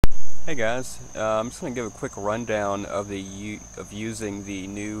Hey guys, I'm just going to give a quick rundown of using the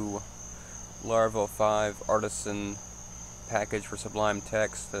new Laravel 5 Artisan package for Sublime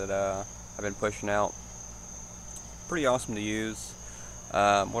Text that I've been pushing out. Pretty awesome to use.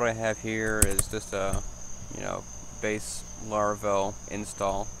 What I have here is just a base Laravel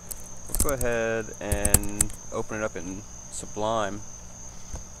install. Let's go ahead and open it up in Sublime.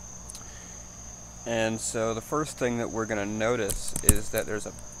 And so the first thing that we're going to notice is that there's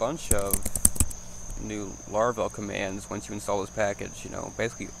a bunch of new Laravel commands once you install this package.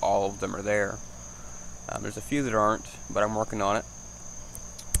 Basically all of them are there. There's a few that aren't, but I'm working on it.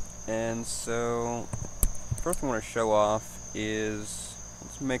 And so first thing I want to show off is,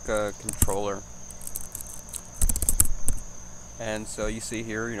 let's make a controller. And so you see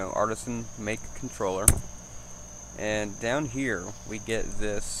here, Artisan make controller. And down here we get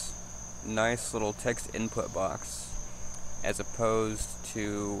this nice little text input box, as opposed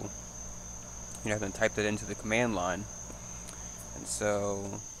to having to type that into the command line. And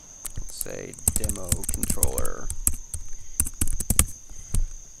so let's say demo controller.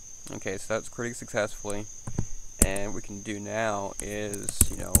 Okay, so that's created successfully, and what we can do now is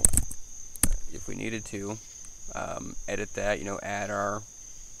if we needed to edit that, add our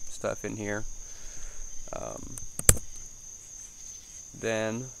stuff in here.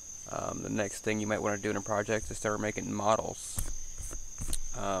 Then the next thing you might want to do in a project is start making models.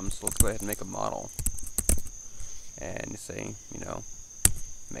 So let's go ahead and make a model, and say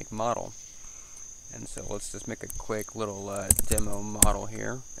make model. And so let's just make a quick little demo model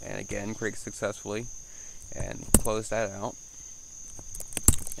here, and again create successfully, and close that out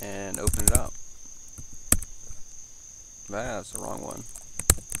and open it up. That's the wrong one.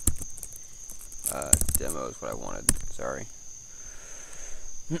 Demo is what I wanted, sorry.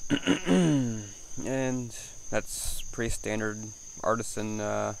 And that's pretty standard Artisan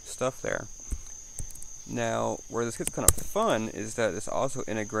stuff there. Now, where this gets kind of fun is that this also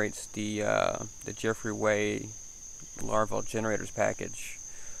integrates the Jeffrey Way Laravel generators package,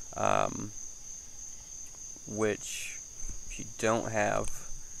 which if you don't have,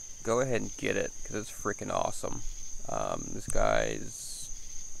 go ahead and get it because it's freaking awesome. This guy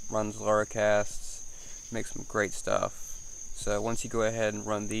runs Laracasts, makes some great stuff. So once you go ahead and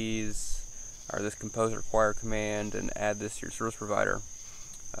run these, or this compose require command, and add this to your service provider,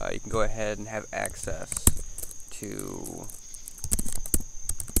 you can go ahead and have access to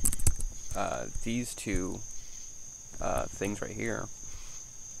these two things right here.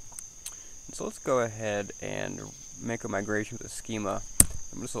 And so let's go ahead and make a migration with a schema.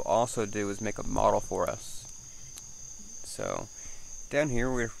 And what this will also do is make a model for us. So down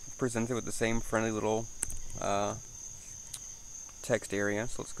here we're presented with the same friendly little text area.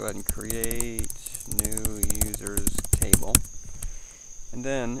 So let's go ahead and create new users table. And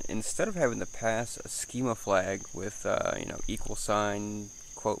then instead of having to pass a schema flag with equal sign,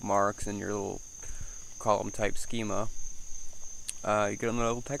 quote marks, and your little column type schema, you get a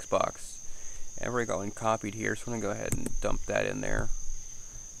little text box. And I've already got one copied here, so I'm going to go ahead and dump that in there.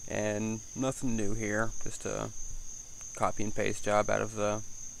 And nothing new here, just a copy and paste job out of the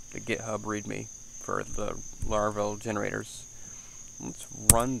GitHub README for the Laravel generators. Let's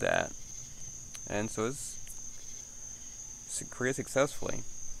run that, and so it's created successfully,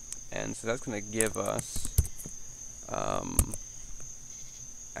 and so that's going to give us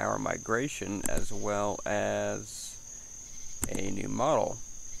our migration as well as a new model,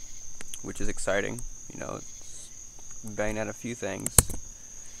 which is exciting. It's banging out a few things.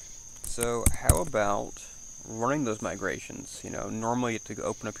 So how about running those migrations? Normally you have to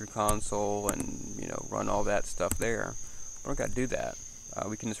open up your console and run all that stuff there. We don't got to do that.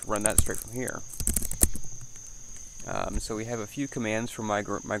 We can just run that straight from here. So we have a few commands for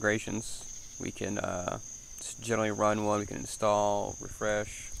migrations. We can just generally run one. We can install,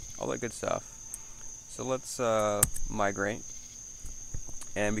 refresh, all that good stuff. So let's migrate,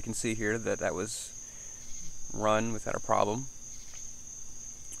 and we can see here that that was run without a problem.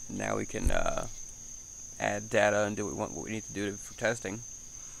 Now we can add data and do what we need to do for testing.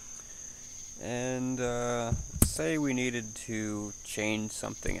 And say we needed to change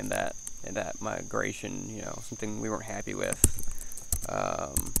something in that migration, something we weren't happy with.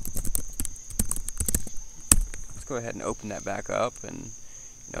 Let's go ahead and open that back up and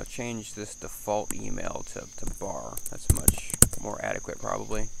change this default email to bar. That's much more adequate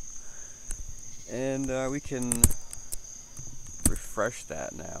probably. And we can refresh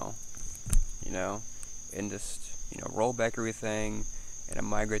that now, and just roll back everything and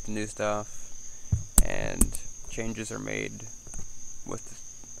migrate the new stuff. And changes are made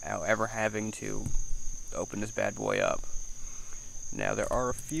without ever having to open this bad boy up. Now there are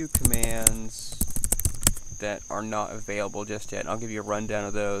a few commands that are not available just yet, and I'll give you a rundown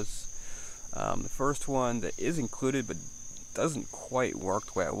of those. The first one that is included but doesn't quite work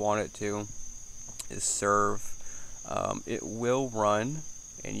the way I want it to is serve. It will run,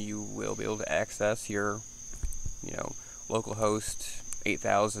 and you will be able to access your, localhost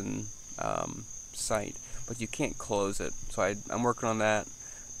 8000 site, but you can't close it. So I'm working on that.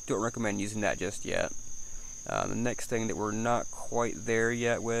 Don't recommend using that just yet. The next thing that we're not quite there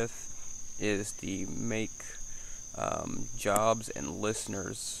yet with is the make jobs and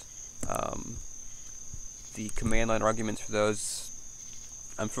listeners. The command line arguments for those,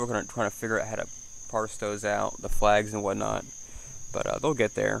 I'm still trying to figure out how to parse those out, the flags and whatnot, but they'll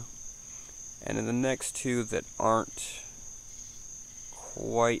get there. And then the next two that aren't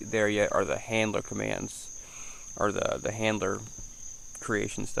quite there yet are the handler commands, or the handler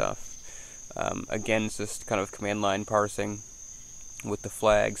creation stuff. Again, it's just kind of command line parsing with the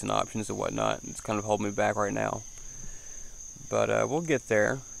flags and options and whatnot. It's kind of holding me back right now, but we'll get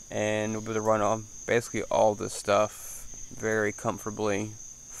there, and we'll be able to run on basically all this stuff very comfortably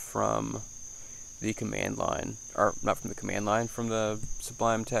from the command line, or not from the command line, from the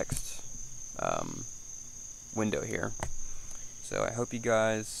Sublime Text window here. So I hope you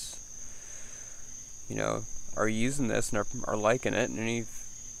guys, are using this and are liking it. And any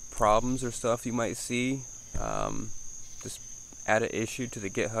problems or stuff you might see, just add an issue to the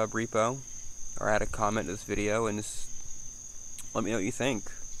GitHub repo, or add a comment to this video, and just let me know what you think.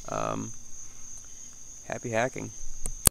 Happy hacking.